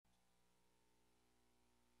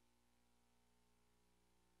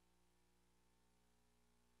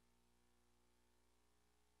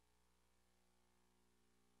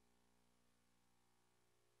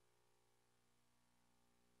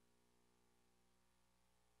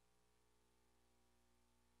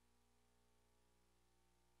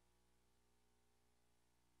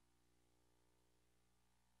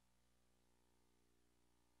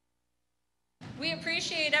We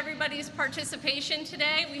appreciate everybody's participation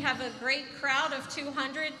today. We have a great crowd of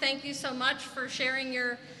 200. Thank you so much for sharing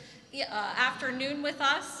your afternoon with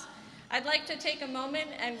us. I'd like to take a moment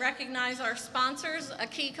and recognize our sponsors, a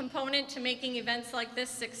key component to making events like this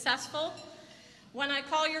successful. When I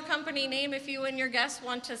call your company name, if you and your guests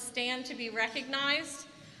want to stand to be recognized.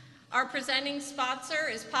 Our presenting sponsor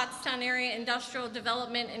is Pottstown Area Industrial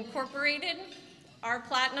Development Incorporated. Our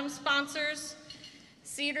platinum sponsors,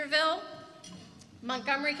 Cedarville,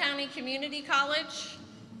 Montgomery County Community College,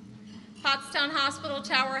 Pottstown Hospital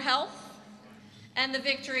Tower Health, and the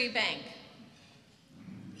Victory Bank.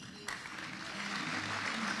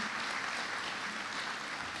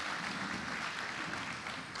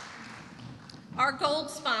 Our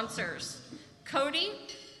gold sponsors, Cody,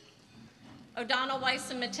 O'Donnell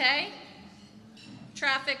Weiss and Matei,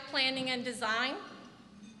 Traffic Planning and Design,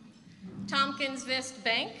 Tompkins Vist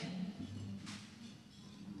Bank.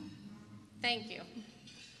 Thank you.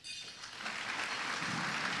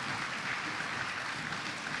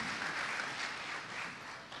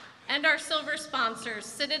 And our silver sponsors,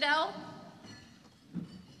 Citadel,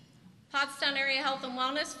 Pottstown Area Health and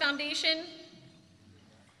Wellness Foundation,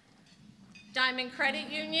 Diamond Credit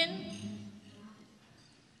Union,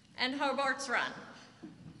 and Hobart's Run.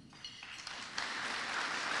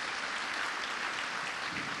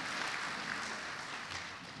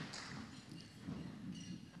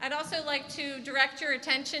 I'd also like to direct your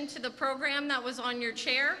attention to the program that was on your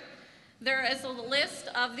chair. There is a list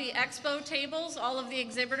of the expo tables, all of the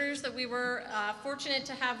exhibitors that we were fortunate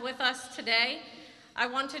to have with us today. I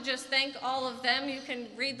want to just thank all of them. You can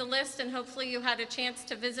read the list and hopefully you had a chance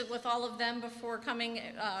to visit with all of them before coming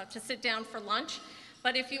to sit down for lunch.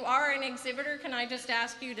 But if you are an exhibitor, can I just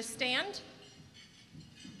ask you to stand?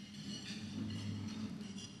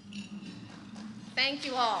 Thank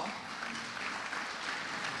you all.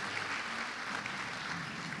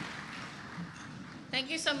 Thank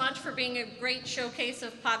you so much for being a great showcase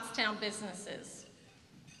of Pottstown businesses.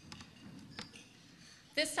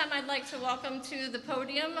 This time I'd like to welcome to the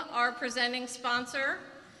podium our presenting sponsor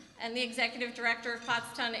and the Executive Director of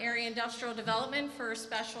Pottstown Area Industrial Development for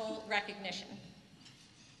special recognition.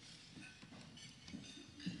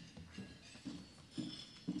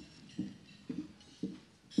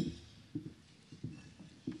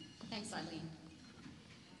 Thanks, Eileen.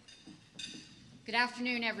 Good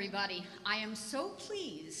afternoon, everybody. I am so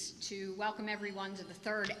pleased to welcome everyone to the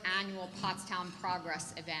third annual Pottstown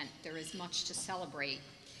Progress event. There is much to celebrate.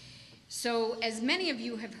 So, as many of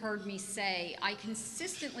you have heard me say, I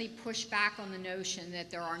consistently push back on the notion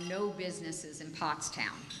that there are no businesses in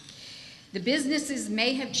Pottstown. The businesses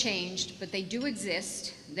may have changed, but they do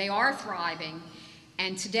exist, they are thriving,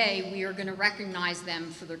 and today we are going to recognize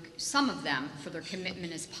them for some of them for their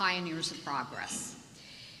commitment as pioneers of progress.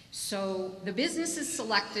 So the businesses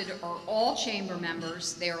selected are all chamber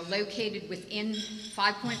members. They are located within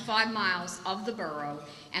 5.5 miles of the borough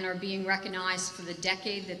and are being recognized for the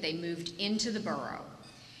decade that they moved into the borough.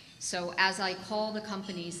 So as I call the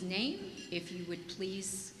company's name, if you would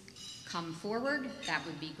please come forward, that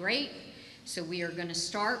would be great. So we are going to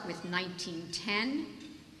start with 1910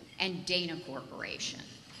 and Dana Corporation.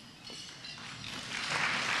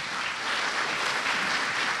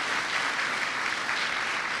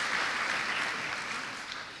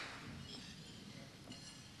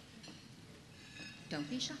 Don't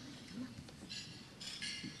be shy. Come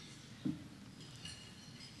on.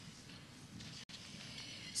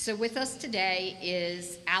 So with us today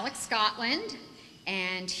is Alex Scotland,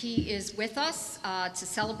 and he is with us to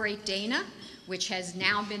celebrate Dana, which has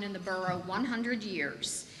now been in the borough 100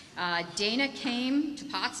 years. Dana came to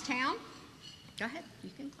Pottstown. Go ahead,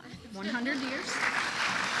 you can clap. 100 years.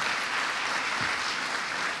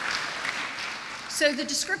 So the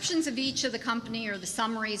descriptions of each of the company or the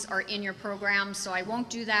summaries are in your program, so I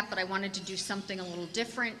won't do that, but I wanted to do something a little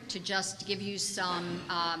different to just give you some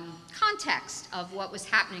context of what was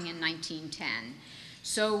happening in 1910.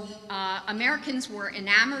 So Americans were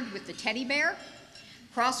enamored with the teddy bear,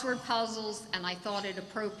 crossword puzzles, and I thought it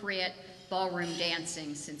appropriate ballroom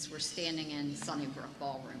dancing since we're standing in Sunnybrook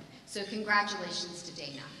Ballroom. So congratulations to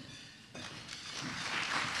Dana.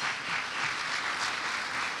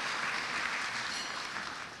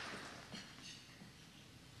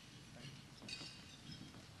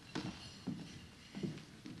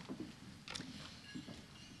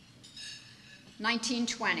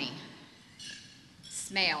 (1920)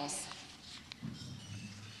 Smales.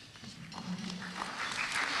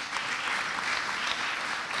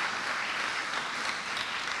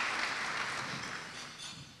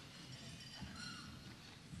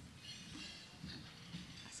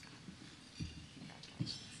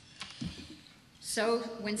 So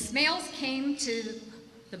when Smales came to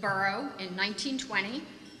the borough in 1920,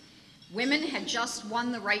 women had just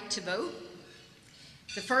won the right to vote.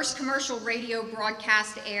 The first commercial radio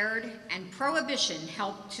broadcast aired, and Prohibition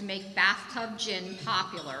helped to make bathtub gin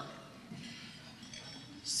popular.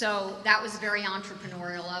 So that was very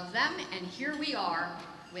entrepreneurial of them, and here we are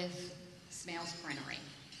with Smales Printery.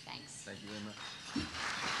 Thanks. Thank you very much.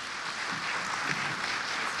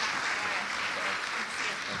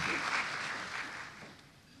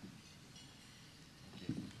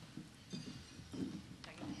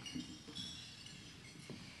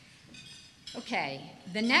 Okay,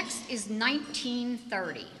 the next is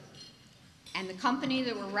 1930, and the company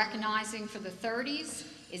that we're recognizing for the 30s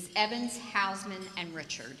is Evans, Hausman, and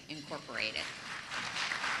Richard, Incorporated.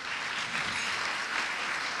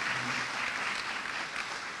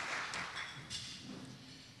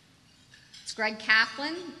 It's Greg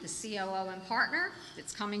Kaplan, the COO and partner,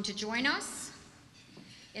 that's coming to join us.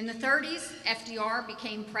 In the 30s, FDR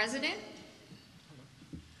became president.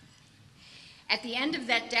 At the end of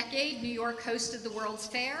that decade, New York hosted the World's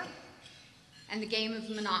Fair, and the game of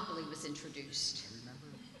Monopoly was introduced.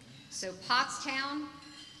 So Pottstown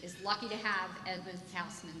is lucky to have Evans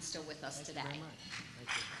Hausman still with us today.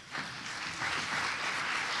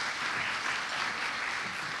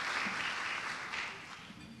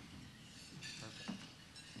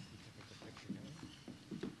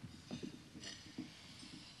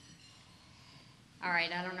 All right,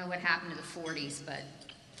 I don't know what happened to the 40s, but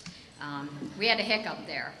we had a hiccup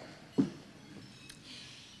there.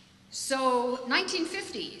 So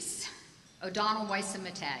 1950s, O'Donnell, Weiss, and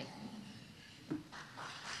Mattei.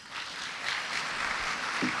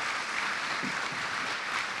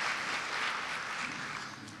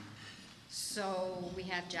 So we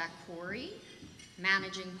have Jack Corey,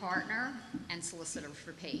 managing partner and solicitor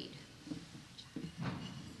for Paid.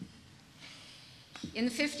 In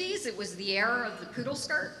the 50s, it was the era of the poodle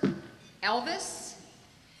skirt, Elvis,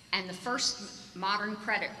 and the first modern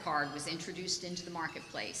credit card was introduced into the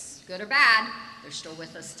marketplace. Good or bad, they're still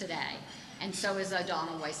with us today. And so is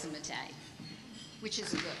O'Donnell, Weiss, and Mattei, which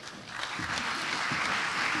is a good thing.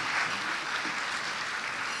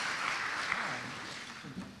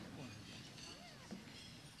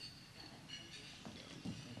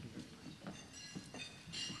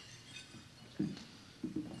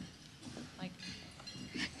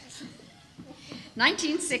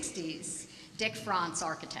 1960s, Dick Franz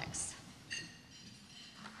Architects.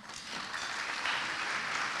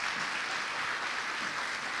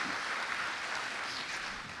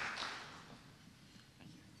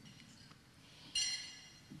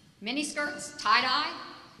 Miniskirts, tie-dye,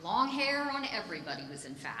 long hair on everybody was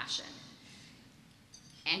in fashion.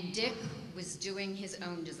 And Dick was doing his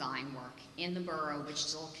own design work in the borough, which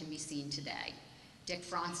still can be seen today. Dick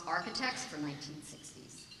Franz Architects for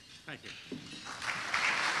 1960s. Thank you.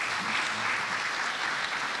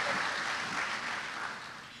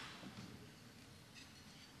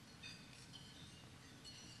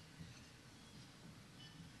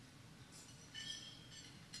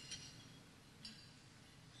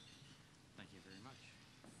 Thank you very much.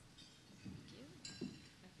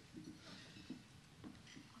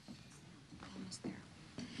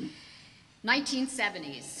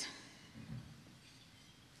 1970s.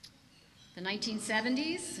 The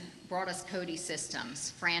 1970s brought us Cody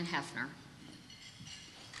Systems, Fran Hefner.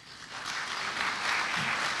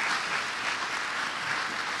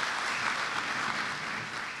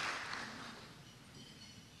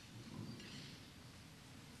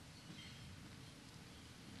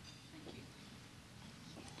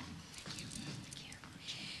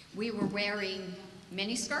 We were wearing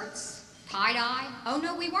miniskirts, tie-dye. Oh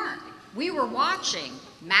no, we weren't. We were watching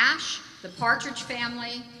MASH, The Partridge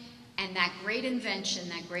Family, and that great invention,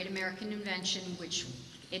 that great American invention, which,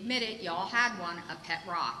 admit it, y'all had one, a pet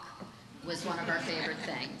rock, was one of our favorite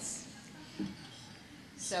things.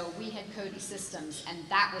 So we had Cody Systems, and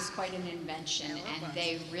that was quite an invention, and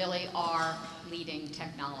they really are leading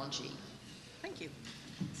technology. Thank you.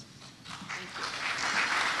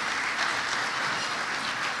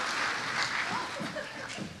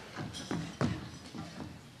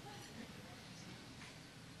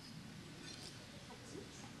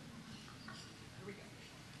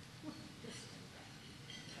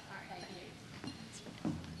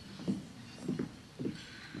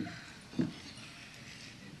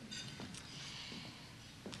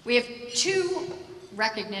 We have two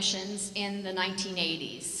recognitions in the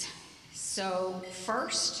 1980s. So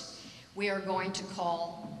first, we are going to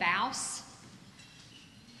call Baus.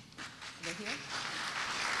 Over here.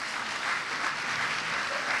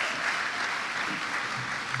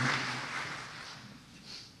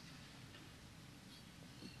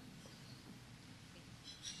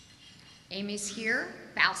 Amy's here,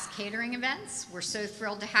 Faust Catering Events. We're so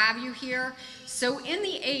thrilled to have you here. So in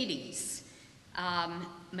the 80s,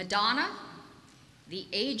 Madonna, the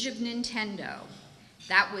age of Nintendo,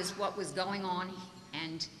 that was what was going on,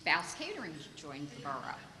 and Faust Catering joined the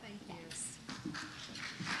borough. Thank you. Thanks.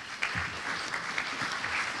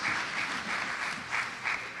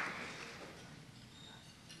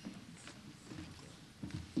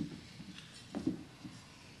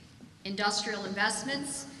 Industrial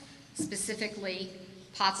investments, specifically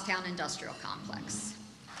Pottstown Industrial Complex.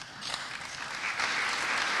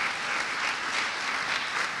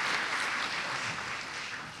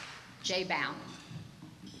 Jay Bound.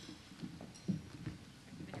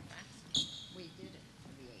 We did it for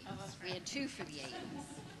the 80s. We had 2 for the 80s.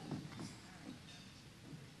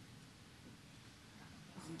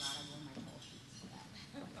 I'm glad I wore my poll sheets for that.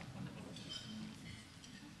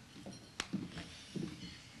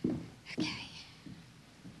 Okay.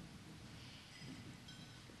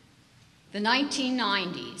 The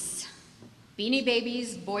 1990s. Beanie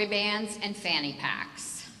Babies, boy bands, and fanny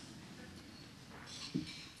packs.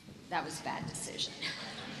 That was a bad decision.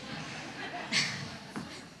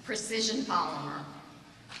 Precision polymer.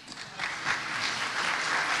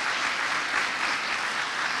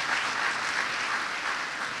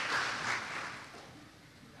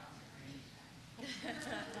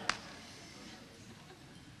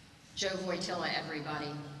 Joe Wojtyla, everybody.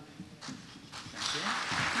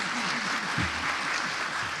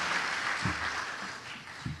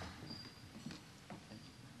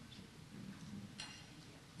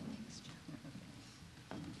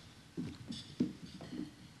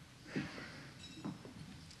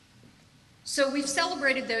 So we've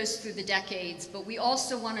celebrated those through the decades, but we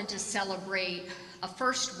also wanted to celebrate a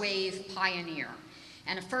first wave pioneer.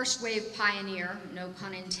 And a first wave pioneer, no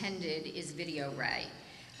pun intended, is Video Ray.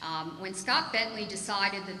 When Scott Bentley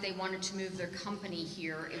decided that they wanted to move their company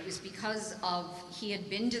here, it was because he had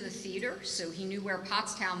been to the theater, so he knew where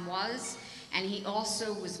Pottstown was, and he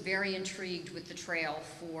also was very intrigued with the trail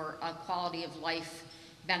for a quality of life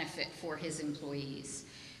benefit for his employees.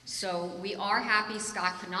 So we are happy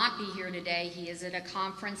Scott could not be here today. He is at a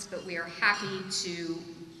conference, but we are happy to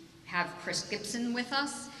have Chris Gibson with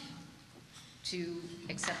us to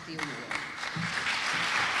accept the award.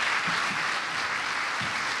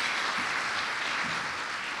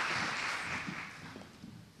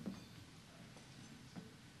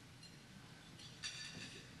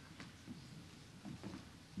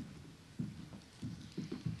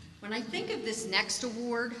 When I think of this next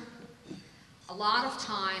award, a lot of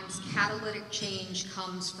times catalytic change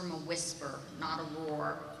comes from a whisper, not a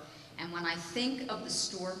roar. And when I think of the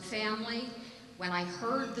Storb family, when I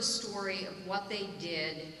heard the story of what they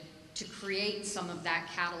did to create some of that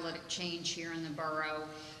catalytic change here in the borough,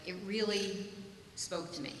 it really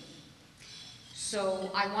spoke to me. So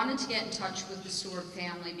I wanted to get in touch with the Storb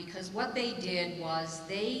family because what they did was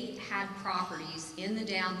they had properties in the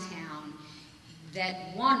downtown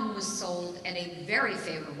that one was sold at a very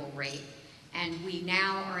favorable rate, and we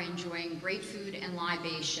now are enjoying great food and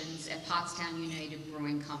libations at Pottstown United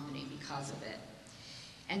Brewing Company because of it.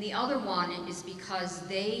 And the other one is because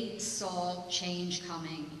they saw change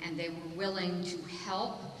coming and they were willing to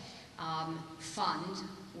help fund,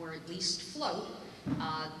 or at least float,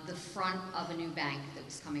 the front of a new bank that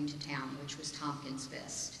was coming to town, which was Tompkins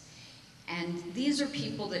Vist. And these are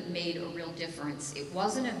people that made a real difference. It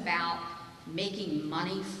wasn't about making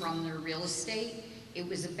money from their real estate. It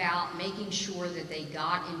was about making sure that they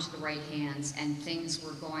got into the right hands and things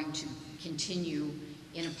were going to continue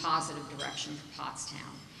in a positive direction for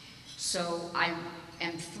Pottstown. So I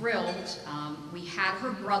am thrilled. We had her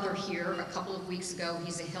brother here a couple of weeks ago.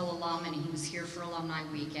 He's a Hill alum and he was here for Alumni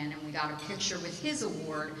Weekend, and we got a picture with his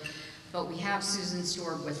award. But we have Susan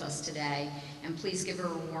Storb with us today, and please give her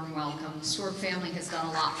a warm welcome. The Storb family has done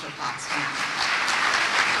a lot for Pottstown.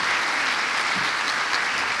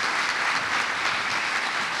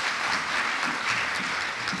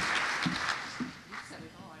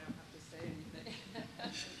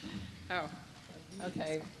 Oh,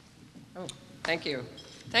 okay. Oh, thank you.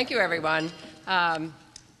 Thank you, everyone.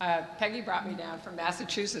 Peggy brought me down from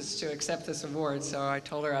Massachusetts to accept this award, so I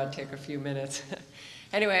told her I'd take a few minutes.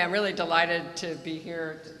 Anyway, I'm really delighted to be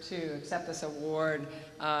here to accept this award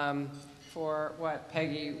for what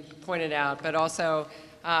Peggy pointed out, but also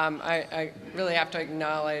I really have to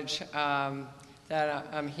acknowledge that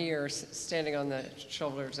I'm here standing on the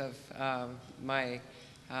shoulders of my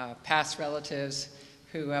past relatives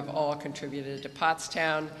who have all contributed to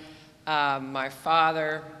Pottstown. My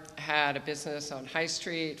father had a business on High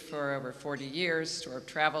Street for over 40 years, Storb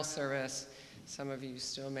Travel Service. Some of you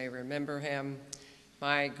still may remember him.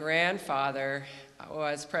 My grandfather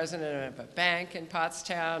was president of a bank in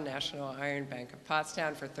Pottstown, National Iron Bank of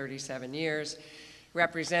Pottstown, for 37 years.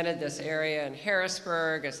 Represented this area in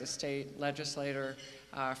Harrisburg as a state legislator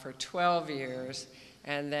for 12 years.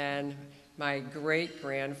 And then my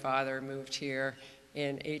great-grandfather moved here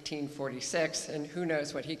in 1846, and who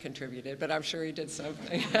knows what he contributed, but I'm sure he did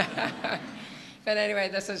something. But anyway,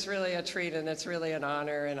 this is really a treat, and it's really an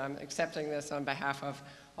honor, and I'm accepting this on behalf of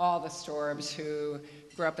all the Storbs who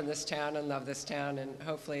grew up in this town and love this town, and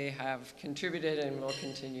hopefully have contributed and will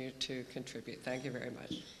continue to contribute. Thank you very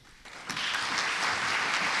much.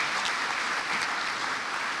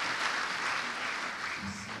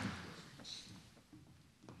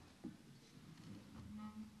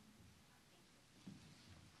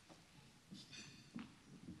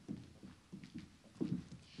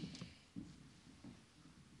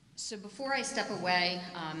 So before I step away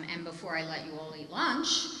and before I let you all eat lunch,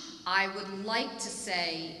 I would like to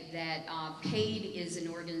say that PAID is an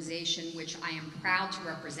organization which I am proud to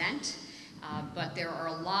represent, but there are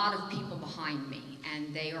a lot of people behind me,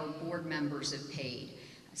 and they are board members of PAID.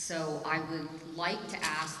 So I would like to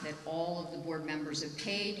ask that all of the board members of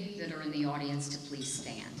PAID that are in the audience to please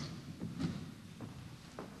stand.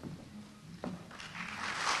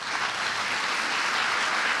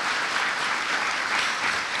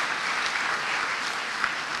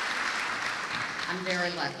 I'm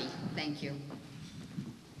very lucky. Thank you.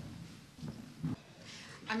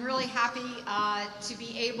 I'm really happy to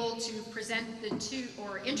be able to present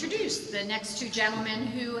introduce the next two gentlemen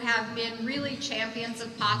who have been really champions of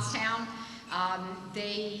Pottstown.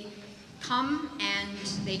 They come and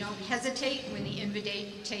they don't hesitate when the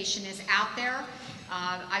invitation is out there.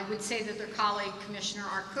 I would say that their colleague, Commissioner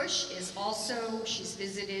Arkush, she's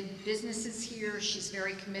visited businesses here. She's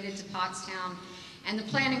very committed to Pottstown. And the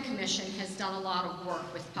Planning Commission has done a lot of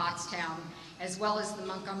work with Pottstown, as well as the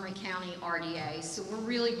Montgomery County RDA. So we're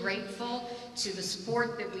really grateful to the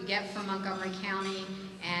support that we get from Montgomery County,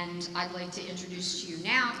 and I'd like to introduce to you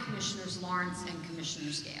now Commissioners Lawrence and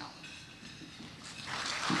Commissioners Gale.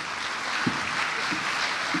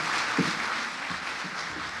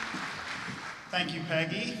 Thank you,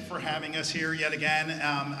 Peggy, for having us here yet again.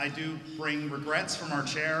 I do bring regrets from our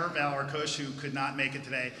chair, Val Arkush, who could not make it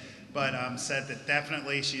today, but said that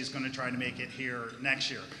definitely she's going to try to make it here next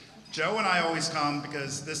year. Joe and I always come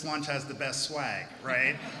because this lunch has the best swag,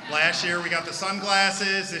 right? Last year we got the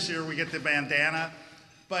sunglasses, this year we get the bandana.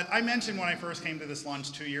 But I mentioned when I first came to this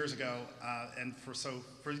lunch 2 years ago, and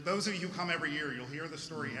for those of you who come every year, you'll hear the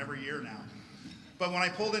story every year now. But when I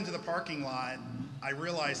pulled into the parking lot, I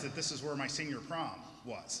realized that this is where my senior prom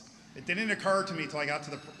was. It didn't occur to me till I got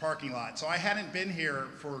to the parking lot. So I hadn't been here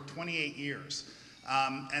for 28 years.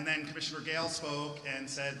 And then Commissioner Gale spoke and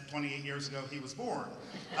said 28 years ago he was born.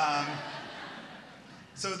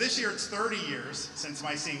 So this year it's 30 years since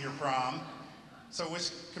my senior prom. So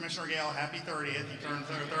wish Commissioner Gale happy 30th. He turned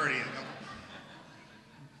 30.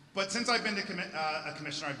 But since I've been a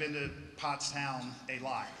commissioner, I've been to Pottstown a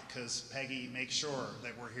lot because Peggy makes sure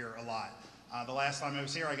that we're here a lot. The last time I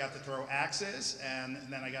was here, I got to throw axes and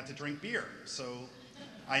then I got to drink beer. So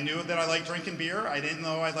I knew that I liked drinking beer. I didn't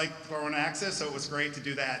know I liked throwing axes, so it was great to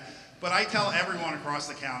do that. But I tell everyone across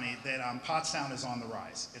the county that Pottstown is on the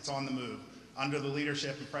rise. It's on the move. Under the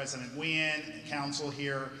leadership of President Wien, and council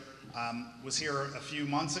here, was here a few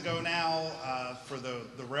months ago now for the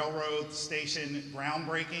railroad station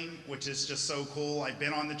groundbreaking, which is just so cool. I've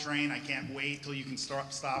been on the train. I can't wait till you can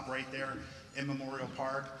stop right there in Memorial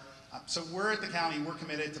Park. So we're at the county. We're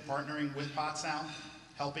committed to partnering with Pottstown,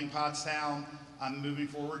 helping Pottstown. Moving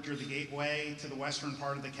forward, you're the gateway to the western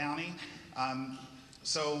part of the county.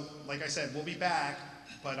 So, like I said, we'll be back,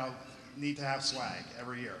 but I'll need to have swag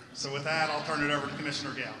every year. So with that, I'll turn it over to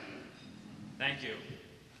Commissioner Gale. Thank you.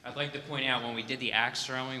 I'd like to point out when we did the axe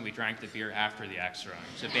throwing, we drank the beer after the axe throwing.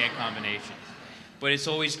 It's a bad combination. But it's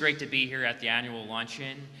always great to be here at the annual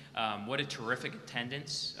luncheon. What a terrific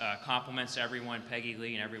attendance. Compliments to everyone, Peggy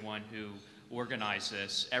Lee and everyone who organize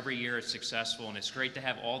this. Every year it's successful, and it's great to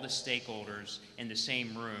have all the stakeholders in the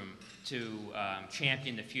same room to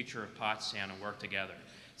champion the future of Pottstown and work together.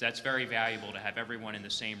 So that's very valuable to have everyone in the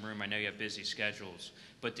same room. I know you have busy schedules,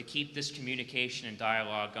 but to keep this communication and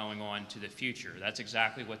dialogue going on to the future, that's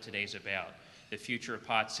exactly what today's about, the future of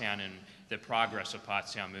Pottstown and the progress of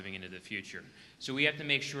Pottstown moving into the future. So we have to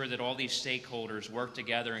make sure that all these stakeholders work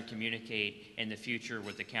together and communicate in the future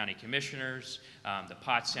with the county commissioners, the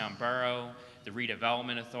Pottstown Borough, the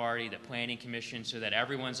Redevelopment Authority, the Planning Commission, so that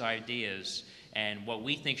everyone's ideas and what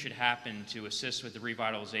we think should happen to assist with the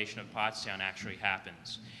revitalization of Pottstown actually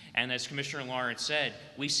happens. And as Commissioner Lawrence said,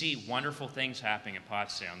 we see wonderful things happening in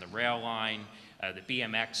Pottstown. The rail line, the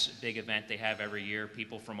BMX big event they have every year.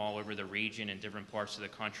 People from all over the region and different parts of the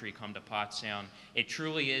country come to Pottstown. It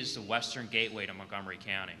truly is the western gateway to Montgomery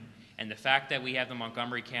County. And the fact that we have the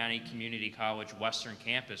Montgomery County Community College Western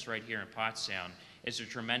Campus right here in Pottstown is a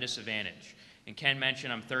tremendous advantage. And Ken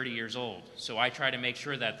mentioned I'm 30 years old, so I try to make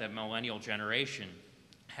sure that the millennial generation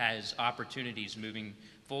has opportunities moving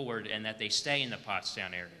forward and that they stay in the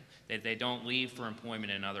Pottstown area. That they don't leave for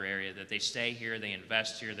employment in another area, that they stay here, they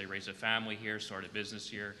invest here, they raise a family here, start a business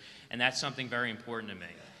here, and that's something very important to me.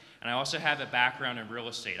 And I also have a background in real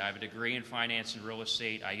estate. I have a degree in finance and real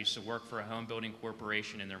estate. I used to work for a home building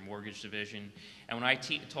corporation in their mortgage division. And when I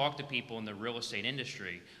talk to people in the real estate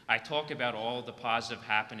industry, I talk about all the positive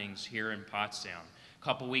happenings here in Pottstown. A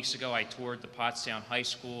couple weeks ago, I toured the Pottstown High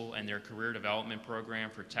School and their career development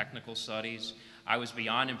program for technical studies. I was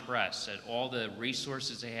beyond impressed at all the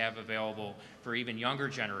resources they have available for even younger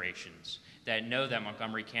generations that know that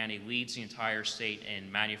Montgomery County leads the entire state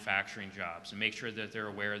in manufacturing jobs, and make sure that they're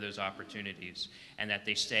aware of those opportunities and that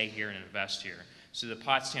they stay here and invest here. So the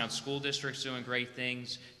Pottstown School District's doing great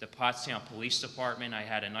things. The Pottstown Police Department, I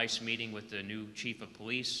had a nice meeting with the new Chief of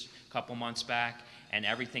Police a couple months back, and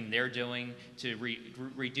everything they're doing to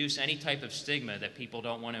reduce any type of stigma that people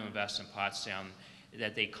don't want to invest in Pottstown,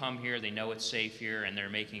 that they come here, they know it's safe here, and they're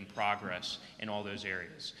making progress in all those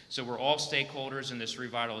areas. So we're all stakeholders in this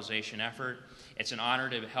revitalization effort. It's an honor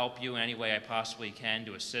to help you in any way I possibly can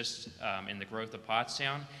to assist in the growth of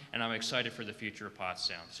Pottstown, and I'm excited for the future of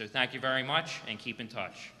Pottstown. So thank you very much, and keep in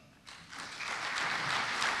touch.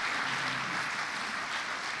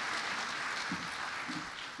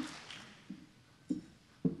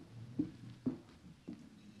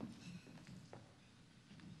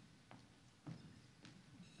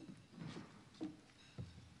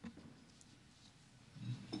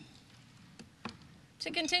 To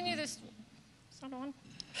continue this, is that on?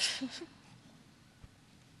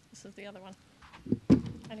 This is the other one.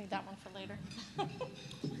 I need that one for later.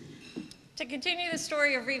 To continue the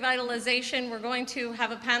story of revitalization, we're going to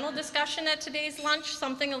have a panel discussion at today's lunch,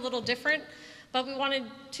 something a little different, but we wanted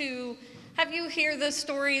to have you hear the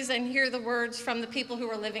stories and hear the words from the people who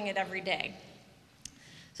are living it every day.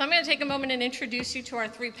 So I'm going to take a moment and introduce you to our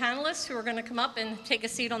three panelists who are going to come up and take a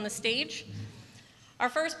seat on the stage. Our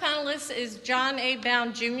first panelist is John A.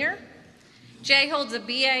 Bound, Jr. Jay holds a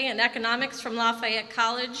BA in economics from Lafayette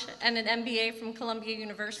College and an MBA from Columbia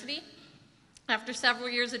University. After several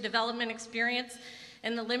years of development experience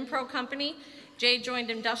in the Limpro Company, Jay joined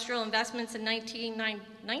Industrial Investments in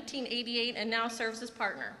 1988 and now serves as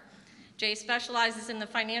partner. Jay specializes in the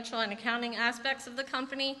financial and accounting aspects of the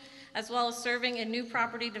company, as well as serving in new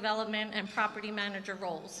property development and property manager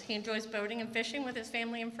roles. He enjoys boating and fishing with his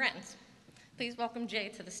family and friends. Please welcome Jay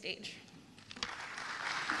to the stage.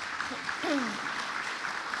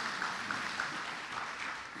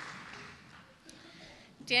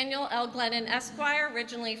 Daniel L. Glennon, Esquire,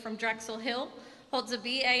 originally from Drexel Hill, holds a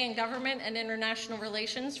BA in Government and International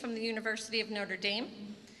Relations from the University of Notre Dame.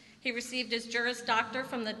 He received his Juris Doctor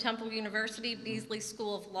from the Temple University Beasley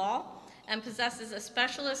School of Law and possesses a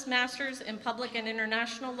Specialist Master's in Public and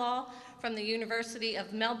International Law from the University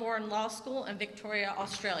of Melbourne Law School in Victoria,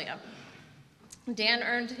 Australia. Dan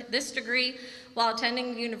earned this degree while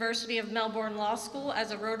attending the University of Melbourne Law School as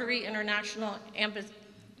a Rotary International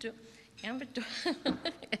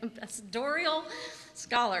ambassadorial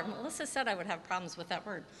scholar. Melissa said I would have problems with that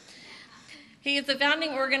word. He is the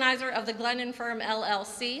founding organizer of the Glennon Firm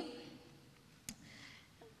LLC.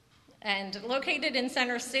 And located in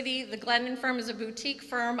Center City, the Glennon Firm is a boutique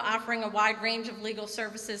firm offering a wide range of legal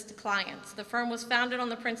services to clients. The firm was founded on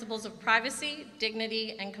the principles of privacy,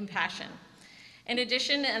 dignity, and compassion. In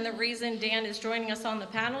addition, and the reason Dan is joining us on the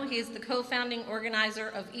panel, he is the co-founding organizer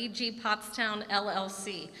of E.G. Pottstown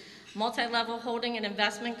LLC, multi-level holding and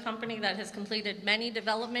investment company that has completed many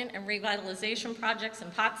development and revitalization projects in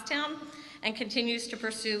Pottstown and continues to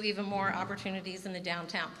pursue even more opportunities in the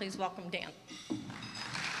downtown. Please welcome Dan.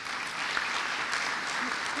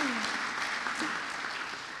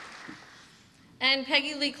 And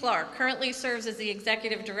Peggy Lee Clark currently serves as the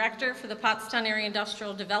Executive Director for the Pottstown Area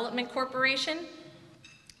Industrial Development Corporation.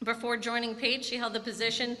 Before joining Page, she held the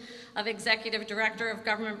position of Executive Director of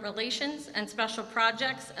Government Relations and Special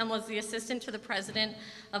Projects and was the Assistant to the President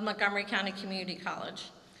of Montgomery County Community College.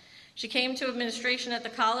 She came to administration at the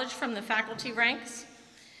college from the faculty ranks.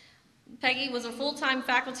 Peggy was a full-time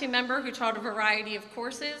faculty member who taught a variety of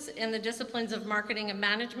courses in the disciplines of marketing and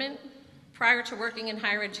management. Prior to working in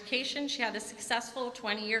higher education, she had a successful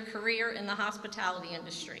 20-year career in the hospitality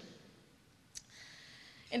industry.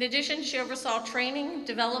 In addition, she oversaw training,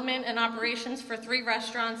 development, and operations for 3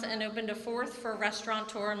 restaurants and opened a 4th for a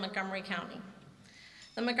restaurateur in Montgomery County.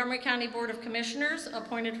 The Montgomery County Board of Commissioners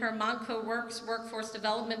appointed her Montco Works Workforce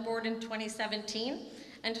Development Board in 2017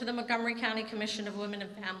 and to the Montgomery County Commission of Women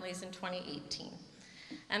and Families in 2018.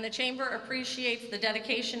 And the Chamber appreciates the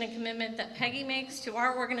dedication and commitment that Peggy makes to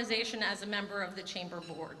our organization as a member of the Chamber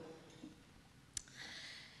Board.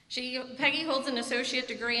 Peggy holds an associate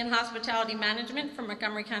degree in hospitality management from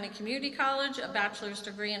Montgomery County Community College, a bachelor's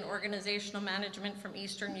degree in organizational management from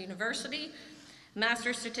Eastern University,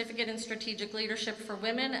 master's certificate in strategic leadership for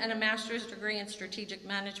women, and a master's degree in strategic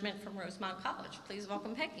management from Rosemont College. Please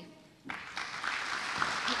welcome Peggy.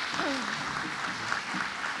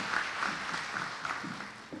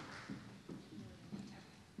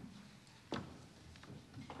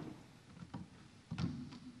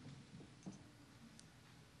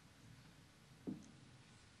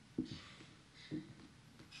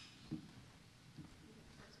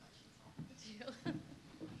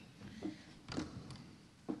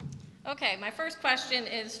 Okay, my first question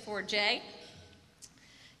is for Jay.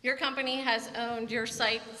 Your company has owned your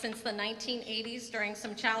site since the 1980s during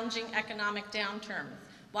some challenging economic downturn.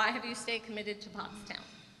 Why have you stayed committed to Pottstown?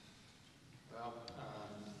 Well,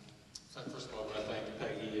 so first of all, I want to thank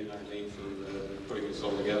Peggy and Eileen for putting this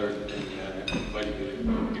all together and inviting me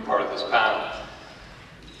to be part of this panel.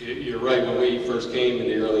 You're right, when we first came in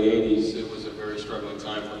the early 80s, it was a very struggling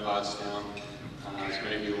time for Pottstown. As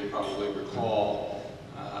many of you will probably recall,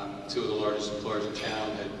 two of the largest employers in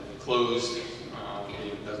town had closed,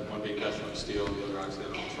 one being Veteran Steel, the other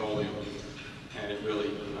Occidental Petroleum, and it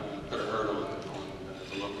really put a hurt on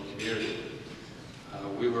the local community.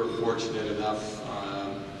 We were fortunate enough,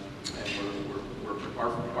 and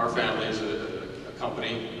our family is a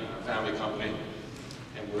company, a family company,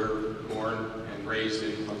 and we're born and raised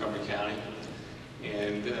in Montgomery County.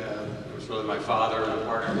 And it was really my father and a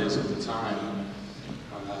partner of his at the time,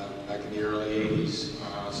 back in the early 80s,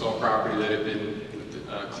 saw a property that had been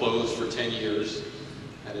closed for 10 years,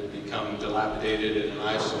 and had become dilapidated and an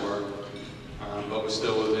eyesore, but was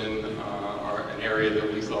still within an area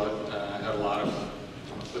that we thought had a lot of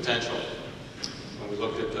potential. When we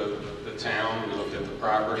looked at the town, we looked at the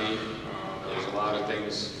property, there was a lot of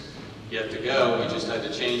things yet to go. We just had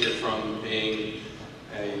to change it from being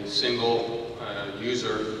a single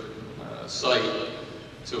user site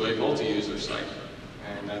to a multi-user site.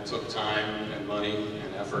 And that took time and money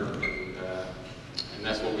and effort, and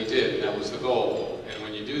that's what we did. That was the goal. And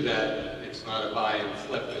when you do that, it's not a buy and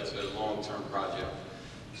flip, it's a long-term project.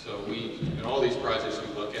 So in all these projects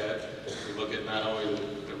we look at not only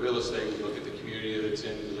the real estate, we look at the community that it's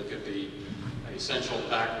in, we look at the essential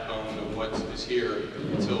backbone of what is here, the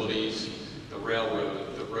utilities, the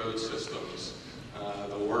railroad, the road systems,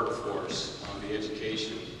 the workforce, the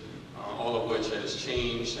education, all of which has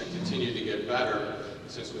changed and continued to get better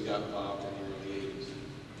since we got involved in the early 80s.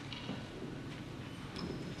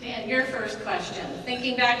 Dan, your first question.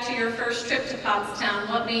 Thinking back to your first trip to Pottstown,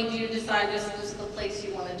 what made you decide this was the place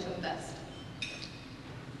you wanted to invest?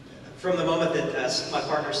 From the moment that my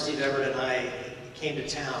partner Steve Everett and I came to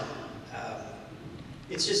town,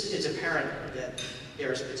 it's apparent that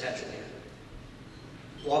there is potential here.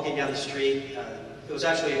 Walking down the street, it was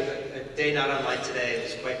actually a day not unlike today. It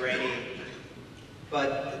was quite rainy,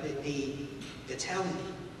 but the town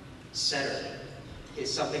center is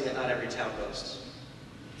something that not every town boasts.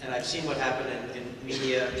 And I've seen what happened in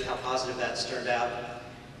media, how positive that's turned out.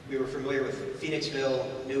 We were familiar with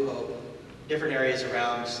Phoenixville, New Hope, different areas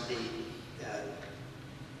around the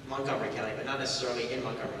Montgomery County, but not necessarily in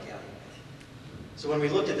Montgomery County. So when we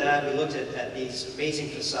looked at that, we looked at these amazing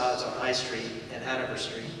facades on High Street and Hanover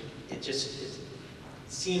Street. It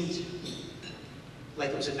seemed like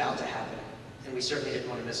it was about to happen, and we certainly didn't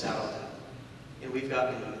want to miss out on that. And we've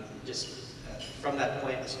gotten just from that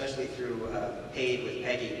point, especially through paid with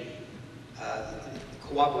Peggy,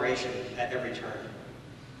 cooperation at every turn.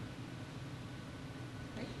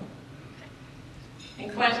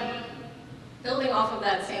 And building off of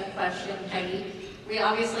that same question, Peggy, we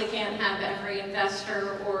obviously can't have every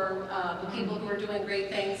investor or people who are doing great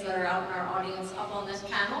things that are out in our audience up on this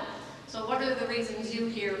panel. So what are the reasons you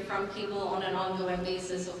hear from people on an ongoing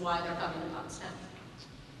basis of why they're coming to Pottstown?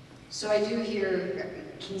 So I do hear,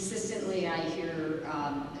 consistently I hear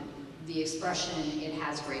the expression, it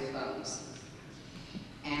has great bones.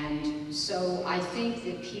 And so I think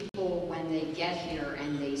that people, when they get here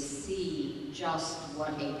and they see just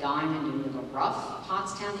what a diamond in the rough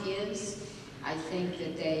Pottstown is, I think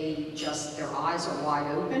that their eyes are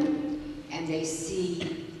wide open and they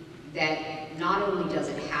see that not only does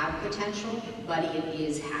it have potential, but it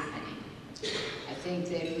is happening. I think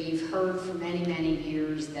that we've heard for many, many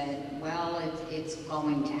years that, well, it's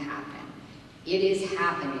going to happen. It is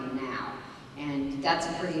happening now. And that's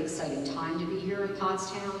a pretty exciting time to be here in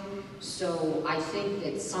Pottstown. So I think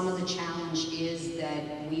that some of the challenge is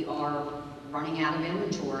that we are running out of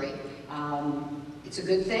inventory. It's a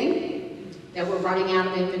good thing that we're running out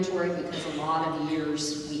of inventory because a lot of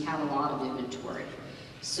years we have a lot of inventory.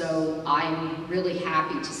 So I'm really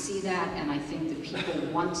happy to see that, and I think that people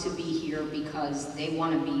want to be here because they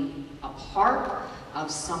want to be a part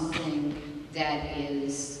of something that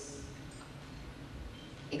is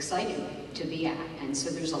exciting to be at. And so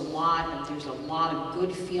there's a lot of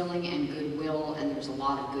good feeling and goodwill, and there's a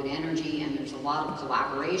lot of good energy, and there's a lot of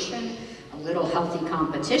collaboration, a little healthy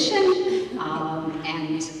competition,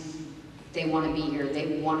 and they want to be here.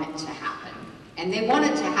 They want it to happen. And they want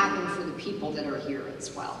it to happen for the people that are here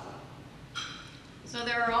as well. So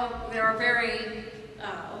there are a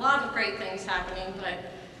lot of great things happening, but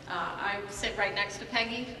I sit right next to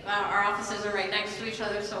Peggy. Our offices are right next to each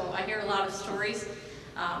other, so I hear a lot of stories.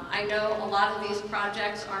 I know a lot of these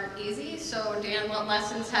projects aren't easy, so Dan, what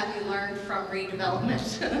lessons have you learned from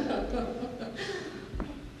redevelopment?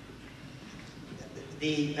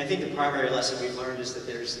 I think the primary lesson we've learned is that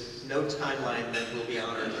there's no timeline that will be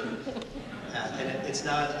honored. And it's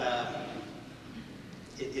not,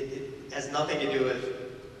 it has nothing to do with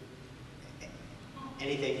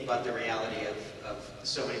anything but the reality of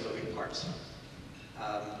so many moving parts.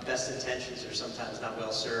 Best intentions are sometimes not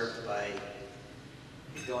well served by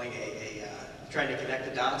going trying to connect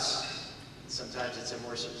the dots. Sometimes it's a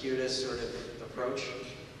more circuitous sort of approach.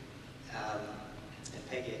 And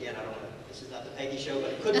Peggy, again, this is not the Peggy show,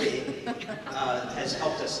 but it could be, has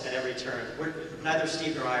helped us at every turn. Neither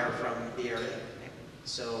Steve nor I are from the area.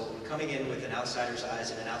 So coming in with an outsider's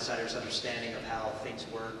eyes and an outsider's understanding of how things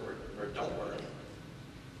work or don't work,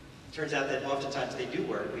 turns out that oftentimes they do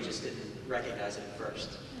work, we just didn't recognize it at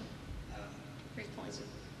first. Great point.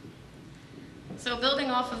 So building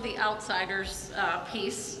off of the outsiders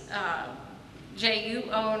piece, Jay, you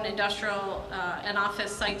own industrial and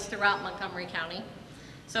office sites throughout Montgomery County.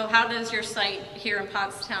 So how does your site here in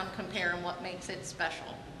Pottstown compare, and what makes it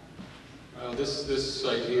special? This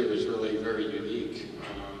site here is really very unique.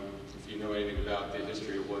 If you know anything about the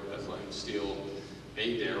history of what Bethlehem Steel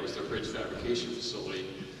made there, it was their bridge fabrication facility.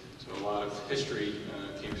 So a lot of history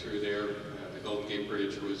came through there. The Golden Gate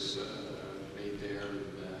Bridge was made there, and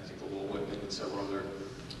I think the Wall Whitman and several other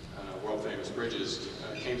world famous bridges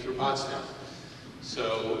came through Pottstown.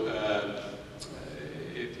 So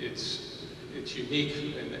it's unique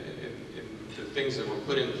in the things that were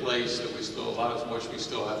put in place that a lot of which we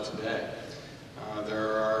still have today.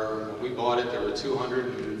 When we bought it, there were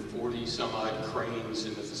 240 some odd cranes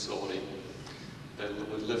in the facility that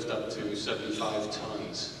would lift up to 75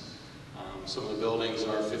 tons. Some of the buildings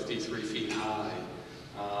are 53 feet high,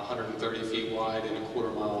 130 feet wide and a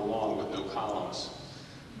quarter-mile long with no columns.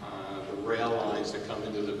 The rail lines that come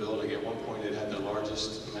into the building, at one point it had the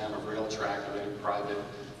largest amount of rail track of any private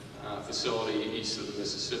facility east of the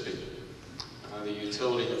Mississippi. The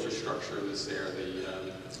utility infrastructure that's there,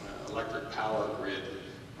 the electric power grid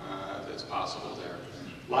that's possible there.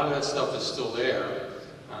 A lot of that stuff is still there.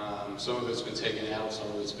 Some of it's been taken out, some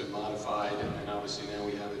of it's been modified, and obviously now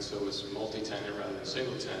we have it so it's multi-tenant rather than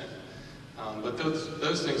single-tenant. But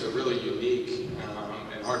those things are really unique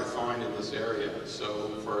and hard to find in this area. So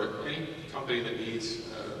for any company that needs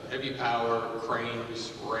heavy power,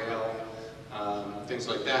 cranes, rail, things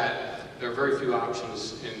like that, there are very few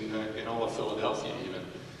options in all of Philadelphia even.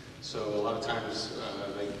 So a lot of times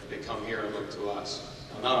they come here and look to us.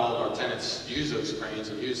 Now, not all of our tenants use those cranes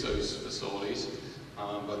and use those facilities,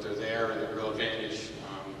 but they're there and they're a real advantage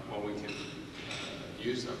when we can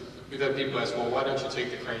use them. We've had people ask, well, why don't you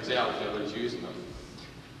take the cranes out if nobody's using them?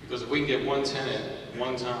 Because if we can get one tenant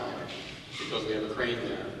one time, because we have a crane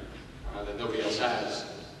there that nobody else has,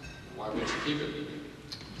 why wouldn't you keep it?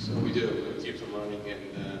 So we do. We keep them running,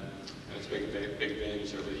 and it's been a big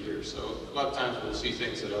advantage over the years. So a lot of times we'll see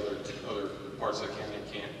things that other parts of the county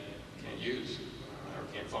can't use or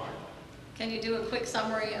can't find. Can you do a quick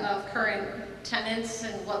summary of current tenants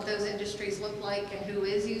and what those industries look like and who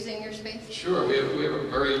is using your space? Sure. We have a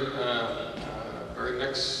very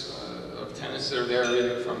mix of tenants that are there,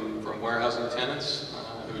 everything from warehousing tenants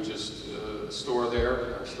who just store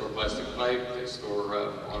there, store plastic pipe, they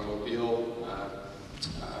store automobile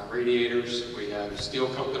radiators. We have steel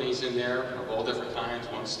companies in there of all different kinds.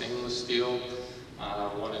 One stainless steel,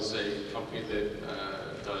 one is a company that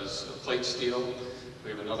does plate steel. We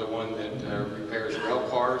have another one that repairs rail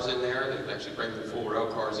cars in there. They actually bring the full rail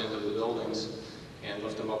cars into the buildings and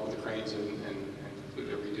lift them up with the cranes and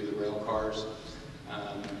redo the rail cars.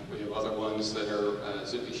 We have other ones that are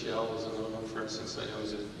Zippy Shell is another one, for instance. I know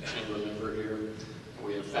is a chamber member here.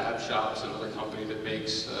 We have Fab Shops, another company that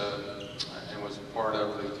makes and was part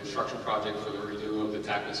of the construction project for the redo of the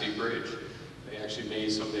Tappan Zee Bridge. They actually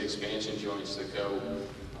made some of the expansion joints that go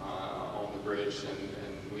on the bridge,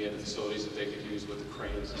 and we had the facilities that they could use with the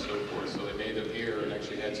cranes and so forth. So they made them here and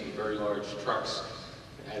actually had some very large trucks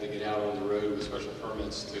that had to get out on the road with special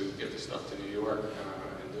permits to get the stuff to New York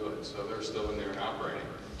and do it. So they're still in there and operating.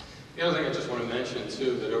 The other thing I just want to mention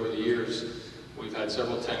too, that over the years, we've had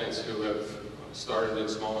several tenants who have started in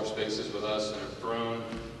smaller spaces with us and have grown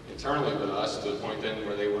internally with us to the point then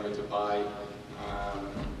where they wanted to buy,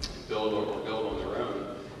 build or build on their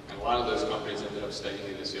own. And a lot of those companies ended up staying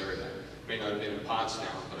in this area. It may not have been in Pottstown,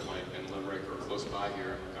 but it might have been Limerick or close by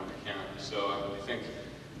here in Montgomery County. So I think,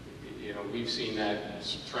 you know, we've seen that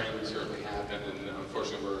trend certainly happen, and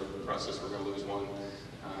unfortunately we're in the process, we're going to lose one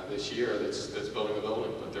this year that's building a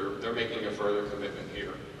building, but they're making a further commitment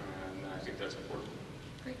here, and I think that's important.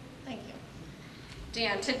 Great, thank you.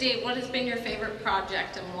 Dan, to date, what has been your favorite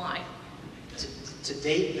project and why? To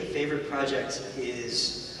date, the favorite project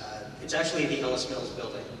is, it's actually the Ellis Mills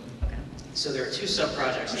building. Okay. So there are 2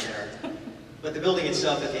 sub-projects in there. But the building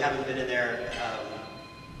itself, if you haven't been in there,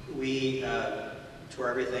 we tore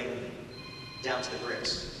everything down to the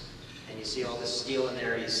bricks. And you see all this steel in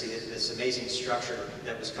there, you see this amazing structure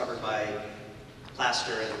that was covered by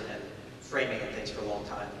plaster and framing and things for a long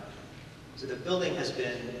time. So the building has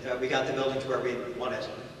been, we got the building to where we want it.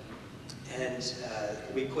 And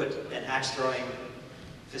we put an axe throwing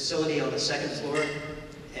facility on the 2nd floor,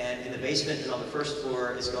 and in the basement and on the 1st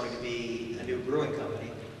floor is going to be a new brewing company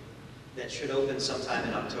that should open sometime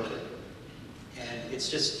in October. And it's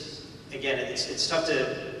just, again, it's tough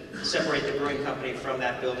to separate the brewing company from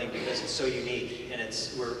that building because it's so unique, and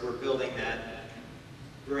we're building that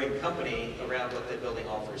brewing company around what the building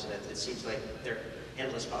offers, and it seems like there are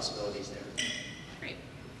endless possibilities there. Great.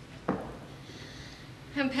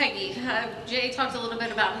 And Peggy, Jay talked a little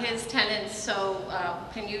bit about his tenants, so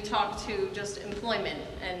can you talk to just employment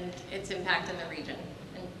and its impact in the region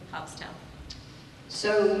in Pottstown?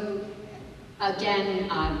 So, again,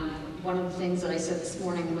 one of the things that I said this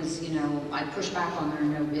morning was, you know, I push back on there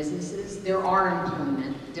are no businesses. There are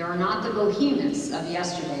employment. There are not the behemoths of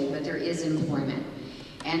yesterday, but there is employment.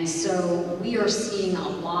 And so we are seeing a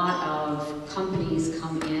lot of companies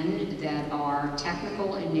come in that are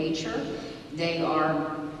technical in nature. They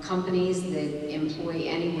are companies that employ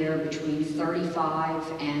anywhere between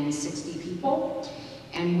 35 and 60 people.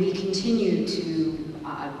 And we continue to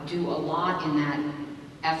do a lot in that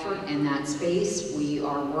effort in that space. We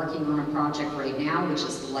are working on a project right now, which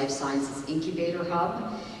is the Life Sciences Incubator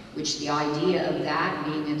Hub, which the idea of that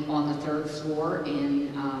being on the 3rd floor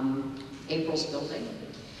in April's building.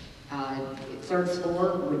 3rd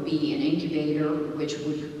floor would be an incubator which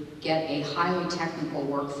would get a highly technical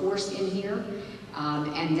workforce in here,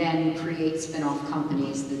 and then create spin-off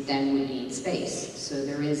companies that then would need space. So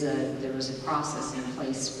there is a process in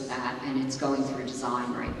place for that, and it's going through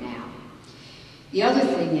design right now. The other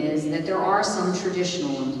thing is that there are some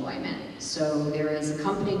traditional employment. So there is a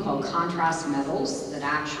company called Contrast Metals that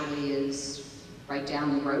actually is right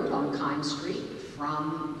down the road on Kime Street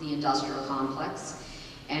from the industrial complex.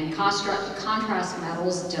 And Contrast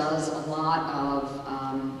Metals does a lot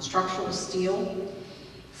of structural steel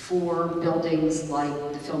for buildings like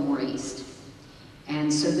the Fillmore East.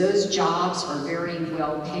 And so those jobs are very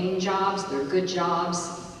well-paying jobs. They're good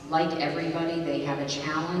jobs. Like everybody, they have a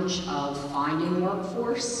challenge of finding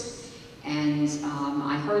workforce. And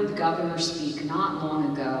I heard the governor speak not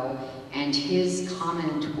long ago, and his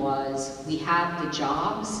comment was, we have the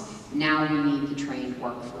jobs, now we need the trained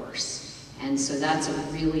workforce. And so that's a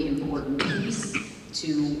really important piece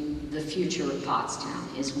to the future of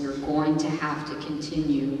Pottstown, is we're going to have to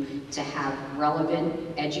continue to have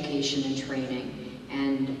relevant education and training.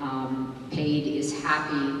 And PAID is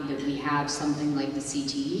happy that we have something like the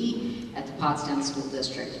CTE at the Pottstown School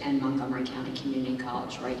District and Montgomery County Community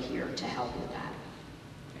College right here to help with that.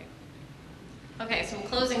 Okay, some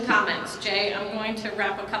closing comments. Jay, I'm going to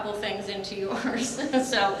wrap a couple things into yours.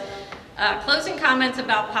 So, closing comments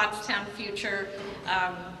about Pottstown future.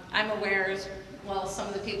 I'm aware, as well as some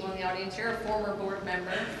of the people in the audience, you're a former board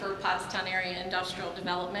member for Pottstown Area Industrial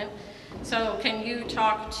Development. So can you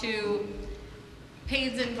talk to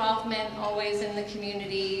PAID's involvement always in the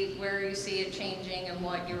community, where you see it changing, and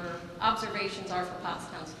what your observations are for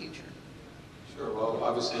Pottstown's future? Sure. Well,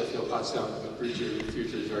 obviously I feel Pottstown's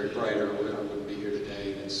future is very bright, or I wouldn't be here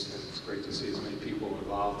today, and it's great to see as many people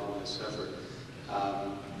involved in this effort.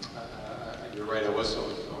 You're right, I was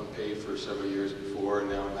on PAID for several years before, and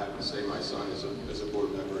now I'm happy to say my son is a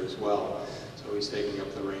board member as well. So he's taking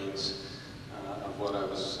up the reins of what I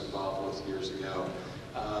was involved with years ago.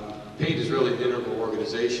 PAID is really an integral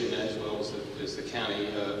organization, as well as the county,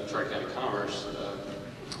 Tri-County Commerce,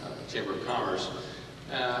 Chamber of Commerce.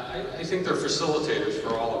 I think they're facilitators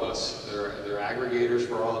for all of us. They're aggregators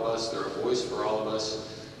for all of us. They're a voice for all of us.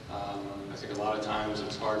 I think a lot of times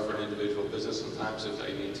it's hard for an individual business sometimes if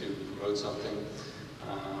they need to promote something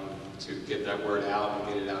to get that word out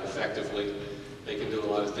and get it out effectively. They can do a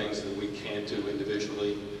lot of things that we can't do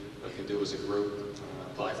individually, but can do as a group,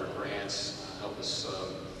 apply for grants, help us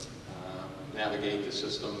navigate the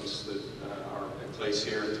systems that are in place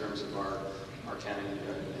here in terms of our county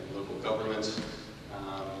and local governments.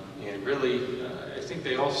 And really, I think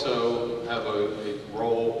they also have a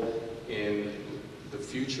role in the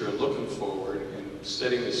future and looking forward and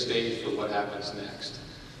setting the stage for what happens next.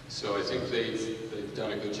 So I think they've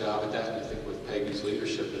done a good job at that, and I think with Peggy's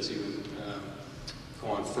leadership, it's even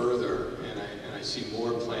gone further, and I see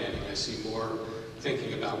more planning, I see more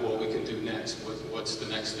thinking about what we can do next, what's the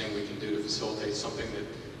next thing we can do to facilitate something that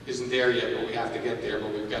isn't there yet, but we have to get there,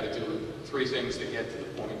 but we've got to do 3 things to get to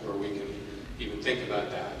the point where we can even think about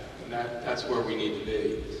that, and that's where we need to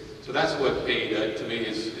be. So that's what PAID, to me,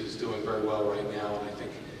 is doing very well right now, and I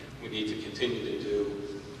think we need to continue to do.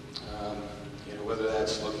 You know, whether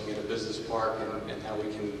that's looking at a business park and how we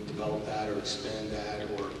can develop that or expand that,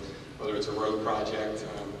 or whether it's a road project,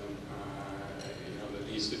 you know, that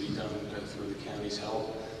needs to be done through the county's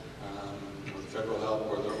help, or the federal help,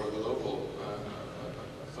 or the local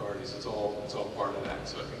authorities. It's all part of that.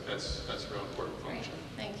 So I think that's a real important function.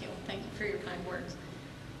 Great. Thank you for your kind words.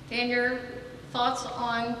 Dan, your thoughts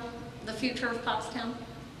on the future of Pottstown?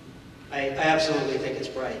 I absolutely think it's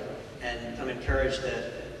bright, and I'm encouraged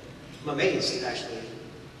that, I'm amazed actually,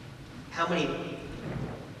 how many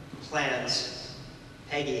plans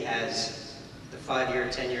Peggy has the 5-year,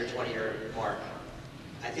 10-year, 20-year mark.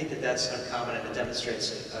 I think that that's uncommon, and it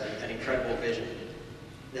demonstrates an incredible vision.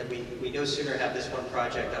 That we no sooner have this one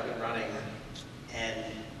project up and running, and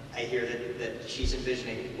I hear that she's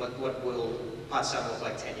envisioning what will Pottstown look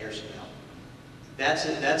like 10 years from now. That's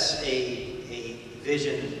a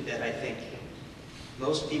vision that I think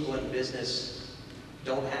most people in business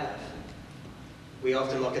don't have. We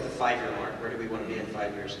often look at the 5-year mark. Where do we want to be in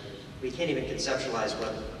 5 years? We can't even conceptualize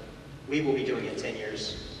what we will be doing in 10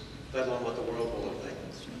 years, let alone what the world will look like.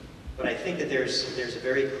 But I think that there's a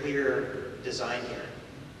very clear design here.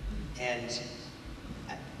 And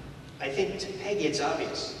I think to Peggy it's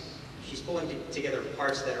obvious. She's pulling together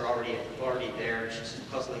parts that are already there. She's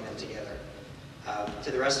puzzling them together.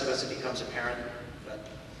 To the rest of us, it becomes apparent, but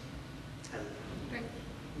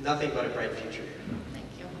nothing but a bright future here. Thank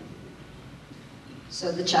you.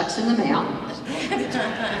 So the check's in the mail.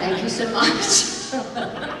 Thank you so much.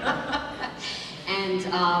 And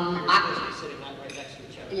Sitting right next to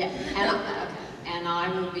each other. yeah, and I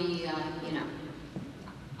will be, you know,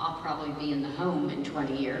 I'll probably be in the home in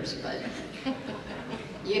 20 years, but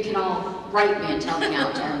you can all write me and tell me how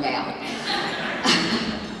it turned out.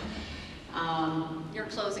 Your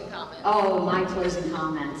closing comment. Oh, my closing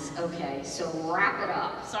comments. Okay, so wrap it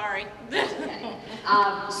up. Sorry. Okay.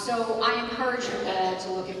 So I encourage you all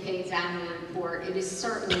to look at PAID's annual report. It is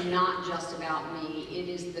certainly not just about me. It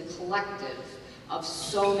is the collective of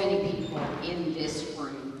so many people in this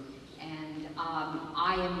room. And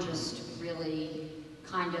I am just really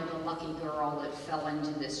kind of the lucky girl that fell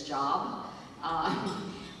into this job.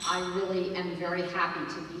 I really am very happy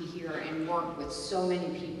to be here and work with so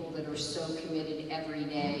many people that are so committed every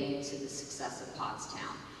day to the success of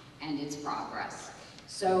Pottstown and its progress.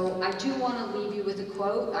 So I do want to leave you with a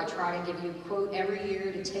quote. I try to give you a quote every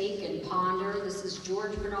year to take and ponder. This is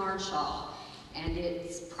George Bernard Shaw, and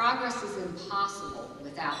it's, "Progress is impossible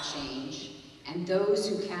without change, and those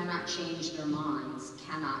who cannot change their minds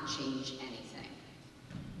cannot change anything."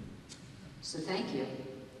 So thank you.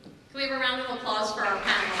 Can we have a round of applause for our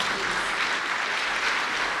panel, please?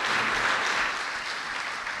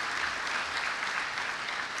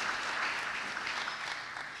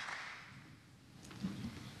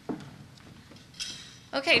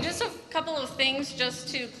 Okay, just a couple of things just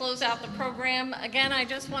to close out the program. Again, I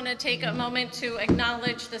just want to take a moment to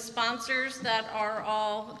acknowledge the sponsors that are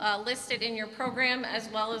all listed in your program, as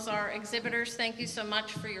well as our exhibitors. Thank you so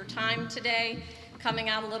much for your time today, coming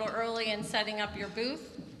out a little early and setting up your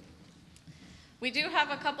booth. We do have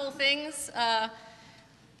a couple things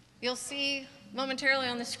you'll see momentarily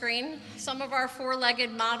on the screen, some of our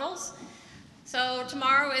 4-legged models. So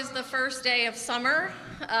tomorrow is the first day of summer,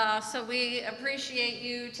 so we appreciate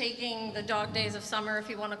you taking the dog days of summer, if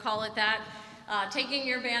you want to call it that, taking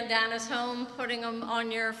your bandanas home, putting them on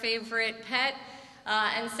your favorite pet,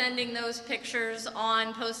 and sending those pictures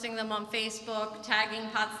on, posting them on Facebook, tagging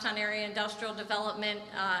Pottstown Area Industrial Development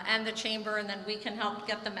and the Chamber, and then we can help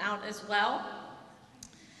get them out as well.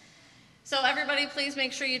 So everybody, please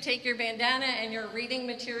make sure you take your bandana and your reading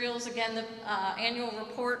materials. Again, the annual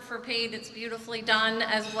report for paid, it's beautifully done,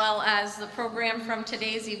 as well as the program from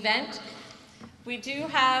today's event. We do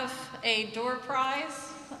have a door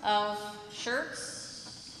prize of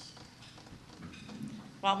shirts.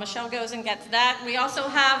 While Michelle goes and gets that, we also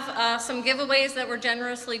have some giveaways that were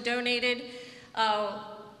generously donated.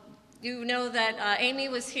 You know that Amy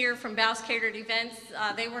was here from Bouse Catered Events.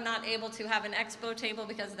 They were not able to have an expo table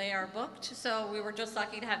because they are booked, so we were just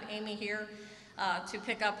lucky to have Amy here to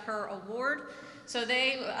pick up her award. So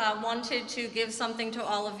they wanted to give something to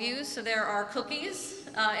all of you. So there are cookies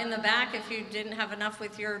in the back if you didn't have enough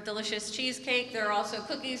with your delicious cheesecake. There are also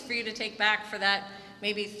cookies for you to take back for that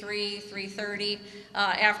maybe 3:30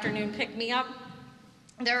 afternoon pick-me-up.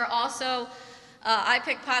 There are also I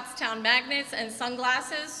Pick Pottstown magnets and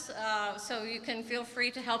sunglasses, so you can feel free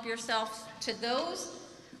to help yourself to those.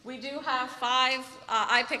 We do have 5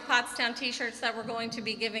 I Pick Pottstown t-shirts that we're going to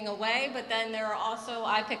be giving away, but then there are also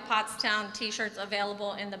I Pick Pottstown t-shirts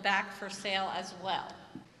available in the back for sale as well.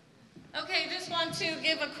 Okay, just want to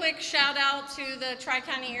give a quick shout out to the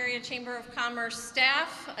Tri-County Area Chamber of Commerce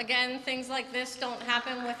staff. Again, things like this don't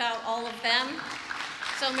happen without all of them.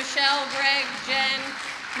 So Michelle, Greg, Jen,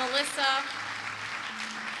 Melissa,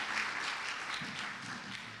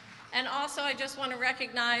 and also I just want to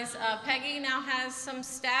recognize Peggy now has some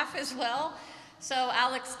staff as well. So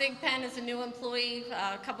Alex Thigpen is a new employee,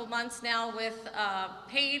 a couple months now with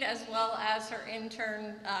paid, as well as her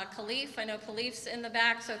intern Khalif. I know Khalif's in the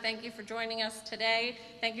back, so thank you for joining us today.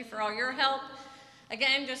 Thank you for all your help.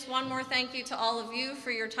 Again, just one more thank you to all of you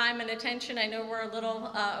for your time and attention. I know we're a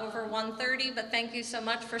little over 1:30, but thank you so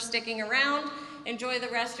much for sticking around. Enjoy the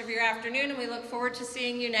rest of your afternoon, and we look forward to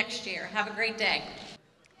seeing you next year. Have a great day.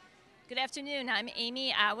 Good afternoon. I'm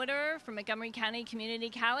Amy Awater from Montgomery County Community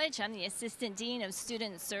College. I'm the Assistant Dean of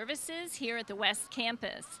Student Services here at the West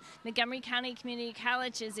Campus. Montgomery County Community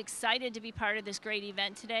College is excited to be part of this great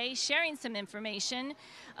event today, sharing some information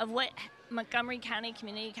of what Montgomery County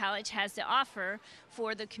Community College has to offer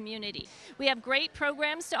for the community. We have great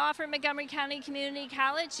programs to offer Montgomery County Community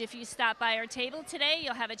College. If you stop by our table today,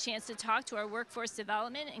 you'll have a chance to talk to our workforce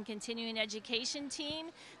development and continuing education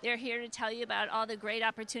team. They're here to tell you about all the great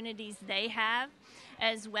opportunities they have,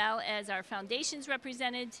 as well as our foundations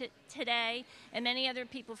represented today, and many other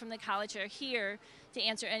people from the college are here to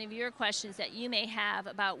answer any of your questions that you may have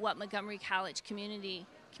about what Montgomery College Community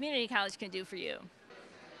College can do for you.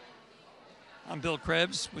 I'm Bill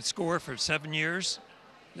Krebs with SCORE for 7 years.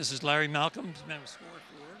 This is Larry Malcolm, who's been with SCORE for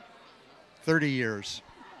 30 years.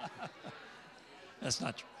 That's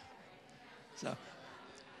not true.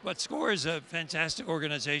 But SCORE is a fantastic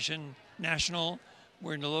organization, national.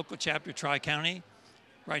 We're in the local chapter, Tri-County,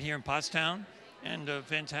 right here in Pottstown, and a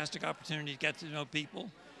fantastic opportunity to get to know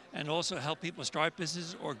people and also help people start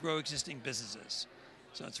businesses or grow existing businesses.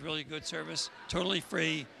 So it's really good service, totally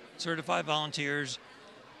free, certified volunteers,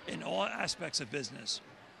 in all aspects of business.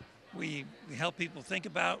 We help people think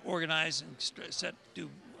about, organize, and do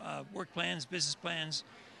work plans, business plans,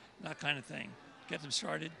 that kind of thing. Get them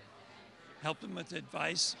started, help them with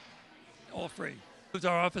advice, all free. Moved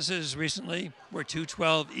our offices recently. We're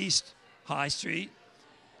 212 East High Street,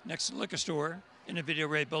 next to the liquor store in the Video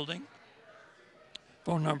Ray building.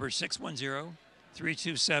 Phone number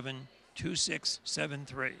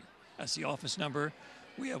 610-327-2673. That's the office number.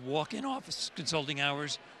 We have walk-in office consulting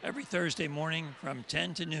hours every Thursday morning from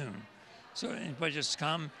 10 to noon. So anybody just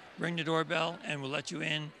come, ring the doorbell, and we'll let you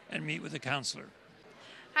in and meet with a counselor.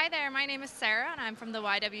 Hi there, my name is Sarah, and I'm from the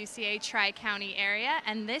YWCA Tri-County area,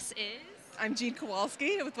 and this is... I'm Jean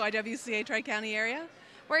Kowalski with YWCA Tri-County area.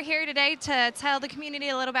 We're here today to tell the community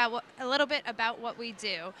a little bit about what we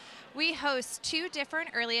do. We host 2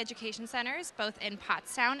 different early education centers, both in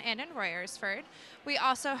Pottstown and in Royersford. We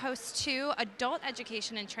also host 2 adult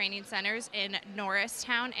education and training centers in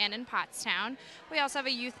Norristown and in Pottstown. We also have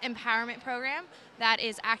a youth empowerment program that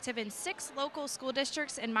is active in 6 local school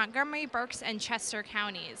districts in Montgomery, Berks, and Chester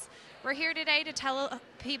counties. We're here today to tell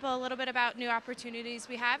people a little bit about new opportunities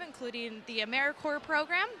we have, including the AmeriCorps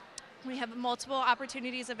program. We have multiple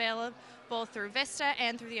opportunities available both through VISTA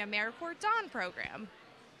and through the AmeriCorps Dawn program.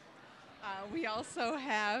 We also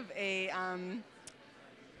have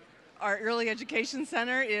our early education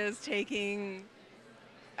center is taking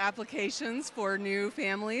applications for new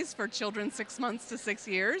families for children 6 months to 6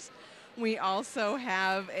 years. We also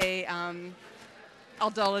have a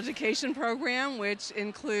adult education program, which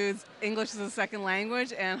includes English as a second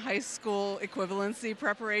language and high school equivalency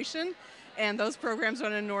preparation. And those programs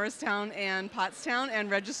run in Norristown and Pottstown, and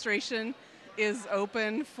registration is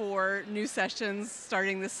open for new sessions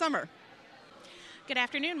starting this summer. Good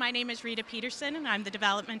afternoon. My name is Rita Peterson, and I'm the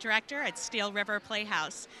Development Director at Steel River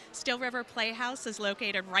Playhouse. Steel River Playhouse is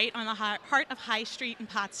located right on the heart of High Street in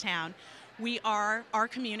Pottstown. We are our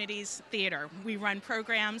community's theater. We run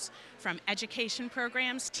programs from education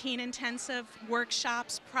programs, teen intensive,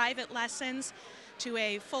 workshops, private lessons, to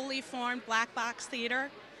a fully formed black box theater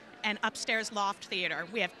and upstairs loft theater.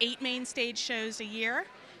 We have 8 main stage shows a year.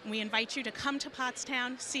 And we invite you to come to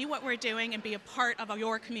Pottstown, see what we're doing, and be a part of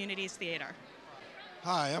your community's theater.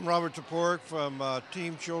 Hi, I'm Robert Toporek from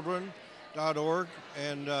teamchildren.org,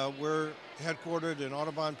 and we're headquartered in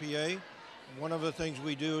Audubon, PA. One of the things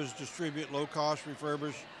we do is distribute low-cost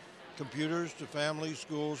refurbished computers to families,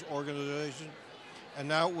 schools, organizations, and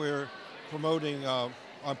now we're promoting a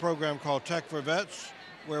program called Tech for Vets,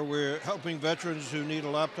 where we're helping veterans who need a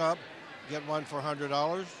laptop get one for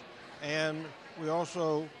 $100, and we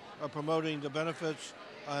also are promoting the benefits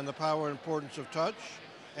and the power and importance of touch.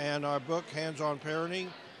 And our book, Hands-On Parenting,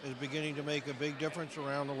 is beginning to make a big difference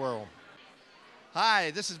around the world.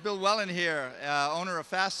 Hi, this is Bill Wellen here, owner of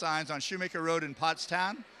Fast Signs on Shoemaker Road in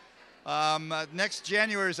Pottstown. Next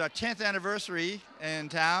January is our 10th anniversary in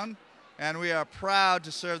town, and we are proud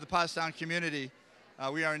to serve the Pottstown community.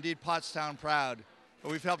 We are indeed Pottstown proud.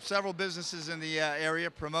 We've helped several businesses in the area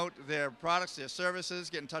promote their products, their services,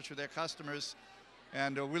 get in touch with their customers,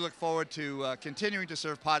 and we look forward to continuing to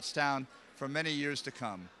serve Pottstown for many years to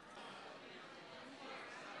come.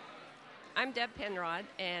 I'm Deb Penrod,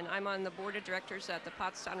 and I'm on the board of directors at the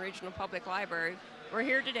Pottstown Regional Public Library. We're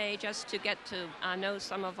here today just to get to know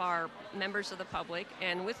some of our members of the public,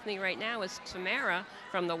 and with me right now is Tamara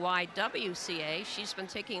from the YWCA. She's been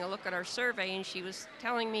taking a look at our survey, and she was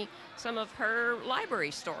telling me some of her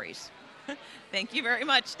library stories. Thank you very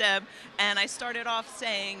much, Deb. And I started off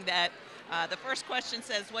saying that the first question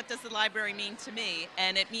says, what does the library mean to me?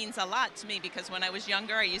 And it means a lot to me because when I was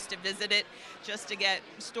younger, I used to visit it just to get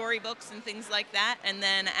storybooks and things like that. And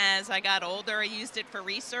then as I got older, I used it for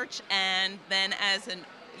research. And then as a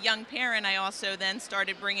young parent, I also then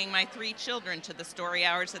started bringing my 3 children to the story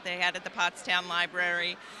hours that they had at the Pottstown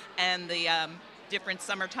Library and the different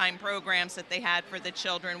summertime programs that they had for the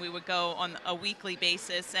children. We would go on a weekly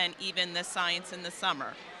basis, and even the science in the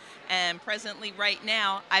summer. And presently, right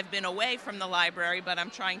now, I've been away from the library, but I'm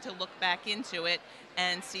trying to look back into it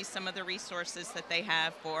and see some of the resources that they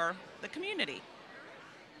have for the community.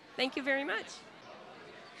 Thank you very much.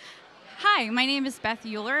 Hi, my name is Beth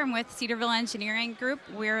Euler. I'm with Cedarville Engineering Group.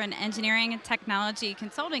 We're an engineering and technology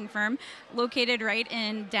consulting firm located right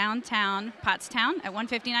in downtown Pottstown at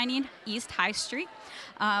 159 East High Street.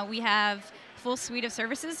 We have a full suite of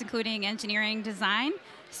services, including engineering design,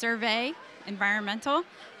 survey, environmental,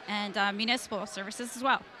 and municipal services as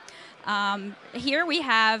well. Here we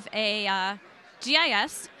have a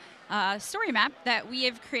GIS story map that we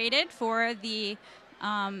have created for the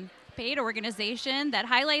paid organization that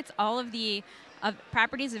highlights all of the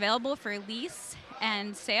properties available for lease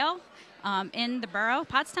and sale in the borough,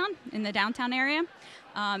 Pottstown, in the downtown area.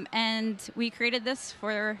 And we created this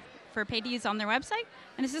for paid to use on their website.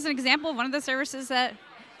 And this is an example of one of the services that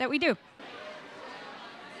we do.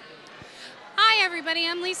 Hi everybody,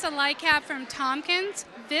 I'm Lisa Lycap from Tompkins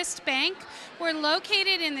Vist Bank. We're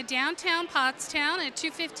located in the downtown Pottstown at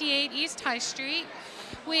 258 East High Street.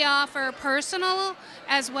 We offer personal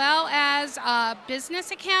as well as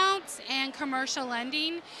business accounts and commercial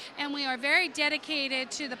lending, and we are very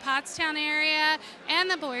dedicated to the Pottstown area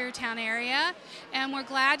and the Boyertown area, and we're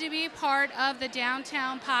glad to be part of the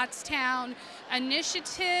Downtown Pottstown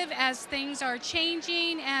initiative as things are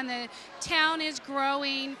changing and the town is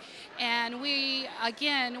growing. And we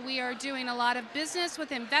are doing a lot of business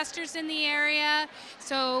with investors in the area.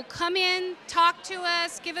 So come in, talk to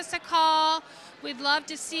us, give us a call. We'd love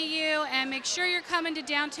to see you, and make sure you're coming to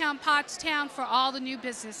downtown Pottstown for all the new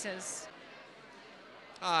businesses.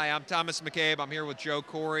 Hi, I'm Thomas McCabe. I'm here with Joe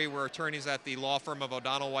Corey. We're attorneys at the law firm of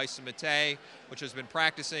O'Donnell, Weiss & Mattei, which has been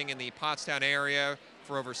practicing in the Pottstown area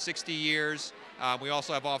for over 60 years. We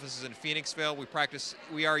also have offices in Phoenixville.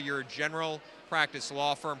 We are your general practice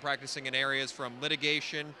law firm, practicing in areas from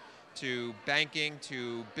litigation to banking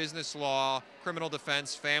to business law, criminal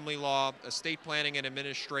defense, family law, estate planning and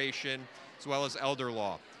administration, as well as elder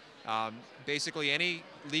law. Basically, any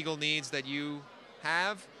legal needs that you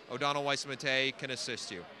have, O'Donnell, Weiss & Mattei can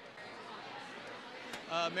assist you.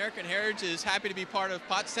 American Heritage is happy to be part of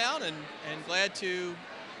Pottstown and glad to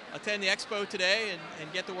attend the expo today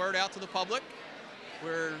and get the word out to the public.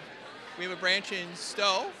 We have a branch in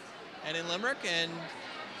Stowe and in Limerick, and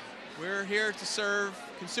we're here to serve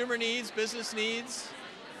consumer needs, business needs.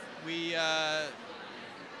 We have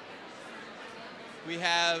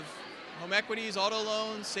home equities, auto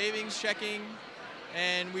loans, savings, checking,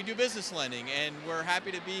 and we do business lending. And we're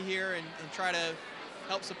happy to be here and try to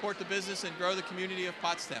help support the business and grow the community of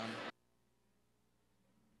Pottstown.